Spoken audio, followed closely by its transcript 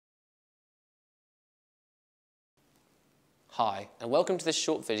Hi, and welcome to this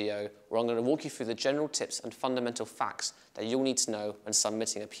short video where I'm going to walk you through the general tips and fundamental facts that you'll need to know when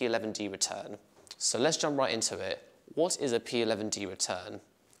submitting a P11D return. So let's jump right into it. What is a P11D return?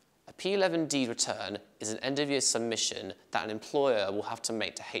 A P11D return is an end-of-year submission that an employer will have to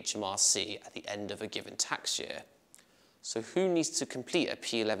make to HMRC at the end of a given tax year. So who needs to complete a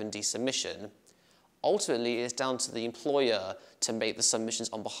P11D submission? Ultimately, it is down to the employer to make the submissions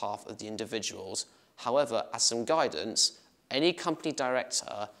on behalf of the individuals. However, as some guidance, any company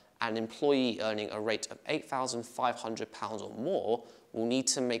director and employee earning a rate of £8,500 or more will need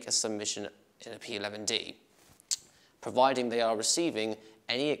to make a submission in a P11D, providing they are receiving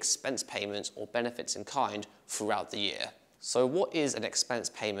any expense payments or benefits in kind throughout the year. So what is an expense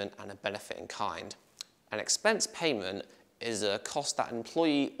payment and a benefit in kind? An expense payment is a cost that an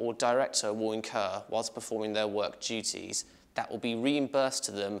employee or director will incur whilst performing their work duties that will be reimbursed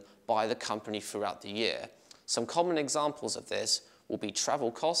to them by the company throughout the year. Some common examples of this will be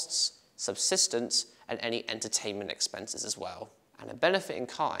travel costs, subsistence, and any entertainment expenses as well. And a benefit in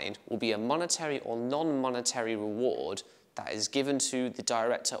kind will be a monetary or non-monetary reward that is given to the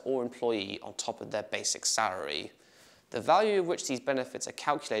director or employee on top of their basic salary. The value of which these benefits are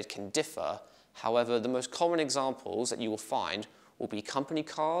calculated can differ. However, the most common examples that you will find will be company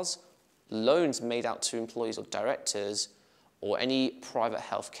cars, loans made out to employees or directors, or any private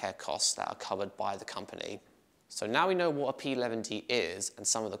healthcare costs that are covered by the company. So now we know what a P11D is and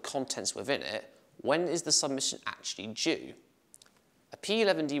some of the contents within it. When is the submission actually due? A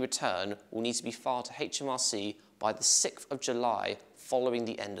P11D return will need to be filed to HMRC by the 6th of July following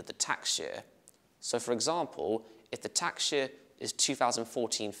the end of the tax year. So for example, if the tax year is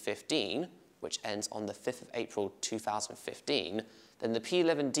 2014-15, which ends on the 5th of April 2015, then the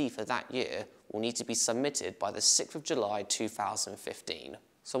P11D for that year will need to be submitted by the 6th of July 2015.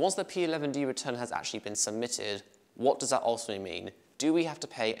 So once the P11D return has actually been submitted, what does that ultimately mean? Do we have to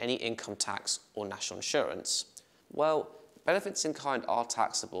pay any income tax or national insurance? Well, benefits in kind are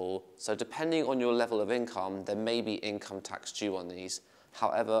taxable, so depending on your level of income, there may be income tax due on these.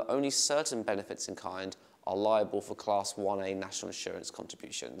 However, only certain benefits in kind are liable for Class 1A national insurance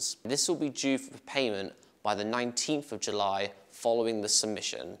contributions. This will be due for payment by the 19th of July following the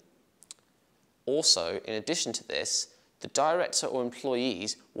submission. Also, in addition to this, the director or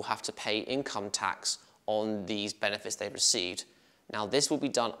employees will have to pay income tax on these benefits they've received. Now, this will be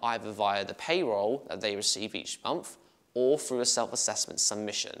done either via the payroll that they receive each month or through a self-assessment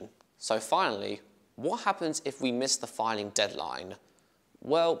submission. So finally, what happens if we miss the filing deadline?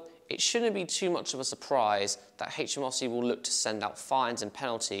 Well, it shouldn't be too much of a surprise that HMRC will look to send out fines and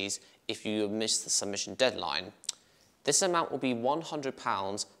penalties if you miss the submission deadline. This amount will be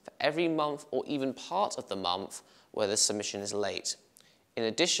 £100 for every month or even part of the month where the submission is late. In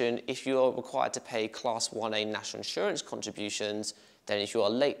addition, if you are required to pay Class 1A national insurance contributions, then if you are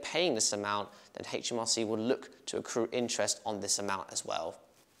late paying this amount, then HMRC will look to accrue interest on this amount as well.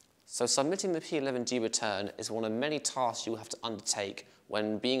 So submitting the P11D return is one of many tasks you will have to undertake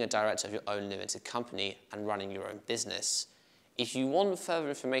when being a director of your own limited company and running your own business. If you want further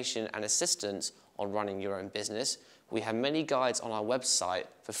information and assistance on running your own business, we have many guides on our website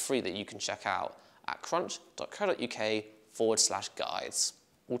for free that you can check out at crunch.co.uk/guides.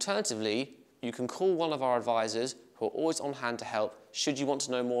 Alternatively, you can call one of our advisors who are always on hand to help should you want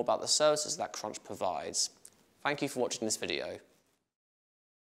to know more about the services that Crunch provides. Thank you for watching this video.